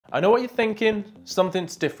I know what you're thinking,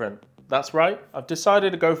 something's different. That's right, I've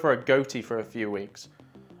decided to go for a goatee for a few weeks.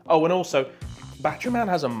 Oh, and also, Battery Man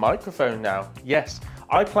has a microphone now. Yes,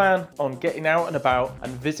 I plan on getting out and about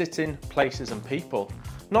and visiting places and people,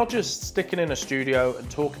 not just sticking in a studio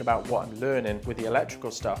and talking about what I'm learning with the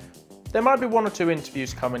electrical stuff. There might be 1 or 2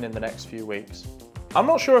 interviews coming in the next few weeks. I'm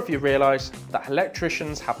not sure if you realise that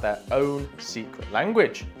electricians have their own secret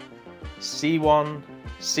language. C1,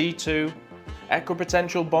 C2,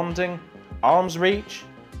 equipotential bonding, arm's reach,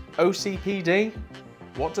 OCPD.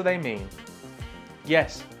 What do they mean?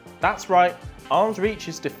 Yes, that's right, arm's reach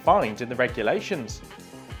is defined in the regulations.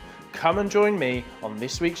 Come and join me on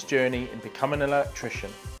this week's journey in becoming an electrician.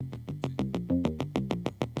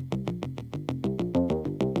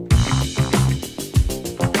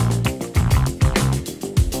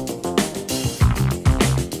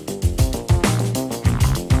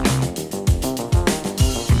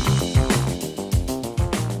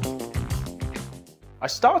 I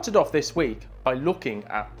started off this week by looking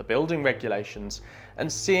at the building regulations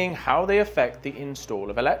and seeing how they affect the install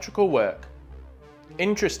of electrical work.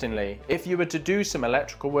 Interestingly, if you were to do some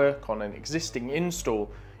electrical work on an existing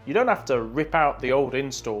install, you don't have to rip out the old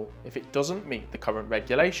install if it doesn't meet the current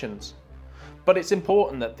regulations. But it's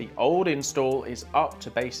important that the old install is up to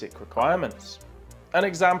basic requirements. An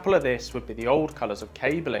example of this would be the old colours of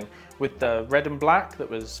cabling with the red and black that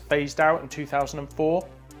was phased out in 2004.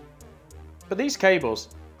 But these cables,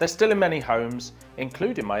 they're still in many homes,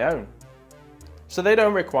 including my own. So they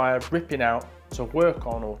don't require ripping out to work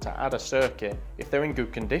on or to add a circuit if they're in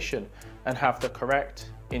good condition and have the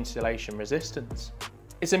correct insulation resistance.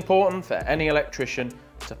 It's important for any electrician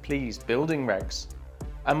to please building regs,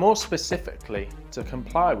 and more specifically to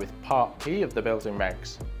comply with Part P of the building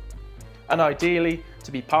regs, and ideally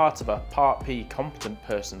to be part of a Part P competent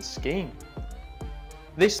person scheme.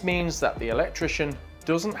 This means that the electrician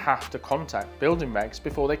doesn't have to contact building regs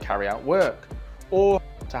before they carry out work, or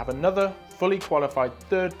to have another fully qualified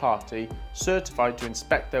third party certified to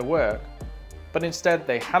inspect their work, but instead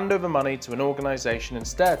they hand over money to an organisation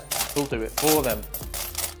instead who'll do it for them.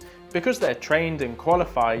 Because they're trained and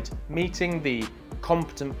qualified, meeting the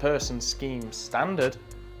competent person scheme standard,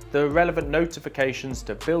 the relevant notifications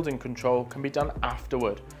to building control can be done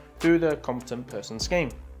afterward through the competent person scheme.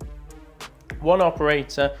 One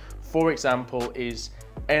operator, for example, is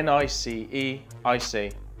NICE-IC.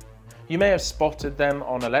 You may have spotted them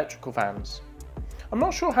on electrical vans. I'm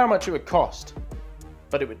not sure how much it would cost,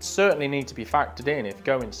 but it would certainly need to be factored in if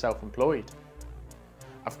going self-employed.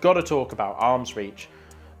 I've got to talk about arm's reach.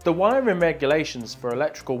 The wiring regulations for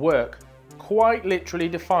electrical work quite literally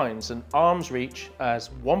defines an arm's reach as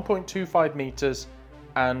 1.25 metres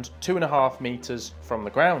and 2.5 metres from the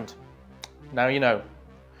ground. Now you know,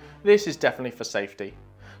 this is definitely for safety.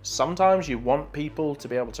 Sometimes you want people to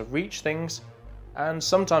be able to reach things, and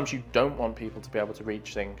sometimes you don't want people to be able to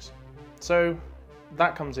reach things. So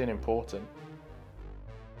that comes in important.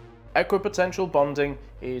 Equipotential bonding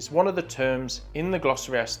is one of the terms in the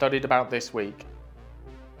glossary I studied about this week.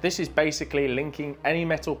 This is basically linking any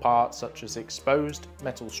metal parts such as exposed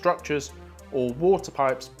metal structures or water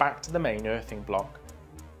pipes back to the main earthing block.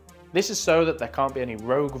 This is so that there can't be any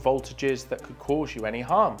rogue voltages that could cause you any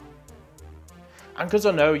harm. And because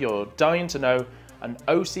I know you're dying to know, an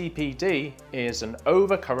OCPD is an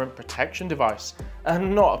overcurrent protection device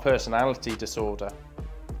and not a personality disorder.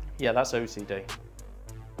 Yeah, that's OCD.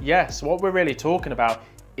 Yes, what we're really talking about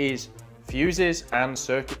is fuses and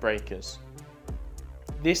circuit breakers.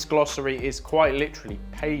 This glossary is quite literally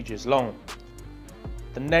pages long.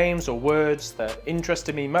 The names or words that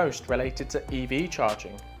interested me most related to EV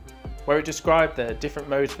charging, where it described the different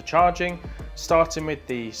modes for charging, starting with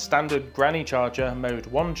the standard granny charger mode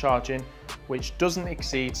 1 charging, which doesn't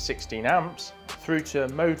exceed 16 amps, through to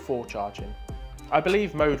mode 4 charging. I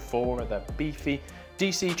believe mode 4 are the beefy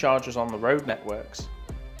DC chargers on the road networks.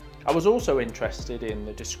 I was also interested in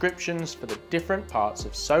the descriptions for the different parts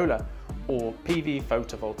of solar or PV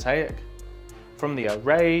photovoltaic, from the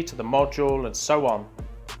array to the module and so on.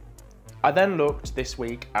 I then looked this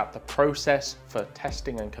week at the process for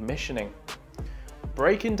testing and commissioning,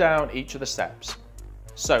 breaking down each of the steps.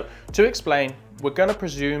 So to explain, we're going to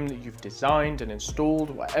presume that you've designed and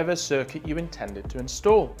installed whatever circuit you intended to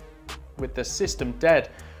install. With the system dead,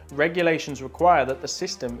 regulations require that the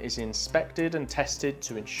system is inspected and tested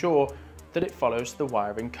to ensure that it follows the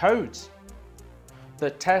wiring codes.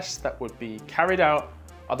 The tests that would be carried out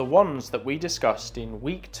are the ones that we discussed in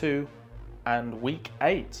week 2 and week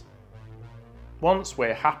 8. Once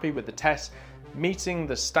we're happy with the test meeting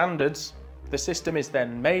the standards, the system is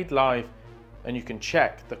then made live and you can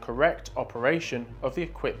check the correct operation of the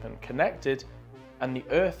equipment connected and the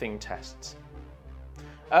earthing tests.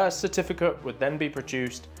 A certificate would then be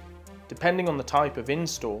produced depending on the type of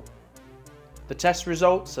install. The test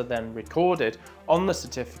results are then recorded on the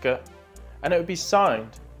certificate and it would be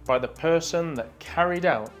signed by the person that carried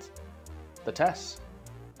out the tests.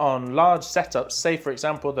 On large setups, say for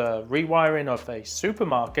example the rewiring of a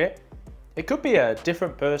supermarket, it could be a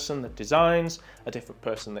different person that designs, a different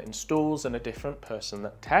person that installs, and a different person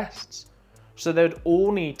that tests. So they would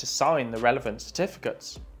all need to sign the relevant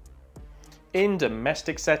certificates. In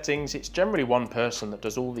domestic settings, it's generally one person that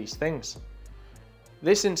does all these things.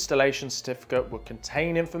 This installation certificate will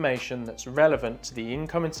contain information that's relevant to the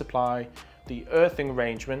incoming supply, the earthing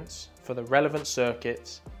arrangements for the relevant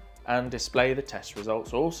circuits, and display the test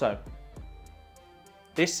results also.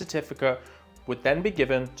 This certificate would then be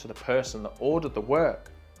given to the person that ordered the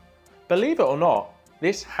work. Believe it or not,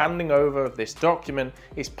 this handing over of this document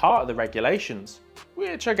is part of the regulations,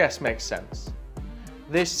 which I guess makes sense.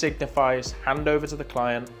 This signifies handover to the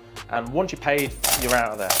client, and once you're paid, you're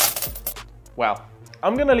out of there. Well,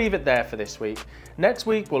 I'm going to leave it there for this week. Next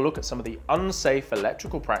week we'll look at some of the unsafe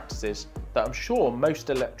electrical practices that I'm sure most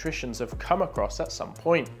electricians have come across at some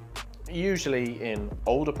point, usually in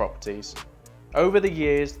older properties. Over the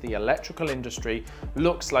years, the electrical industry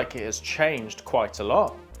looks like it has changed quite a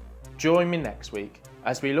lot. Join me next week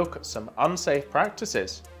as we look at some unsafe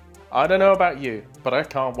practices. I don't know about you, but I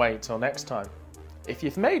can't wait till next time. If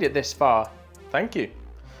you've made it this far, thank you.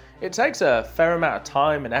 It takes a fair amount of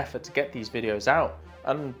time and effort to get these videos out,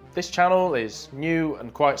 and this channel is new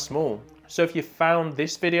and quite small. So if you found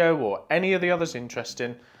this video or any of the others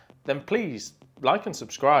interesting, then please like and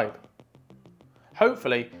subscribe.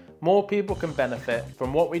 Hopefully, more people can benefit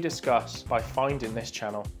from what we discuss by finding this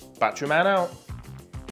channel. Battery Man out.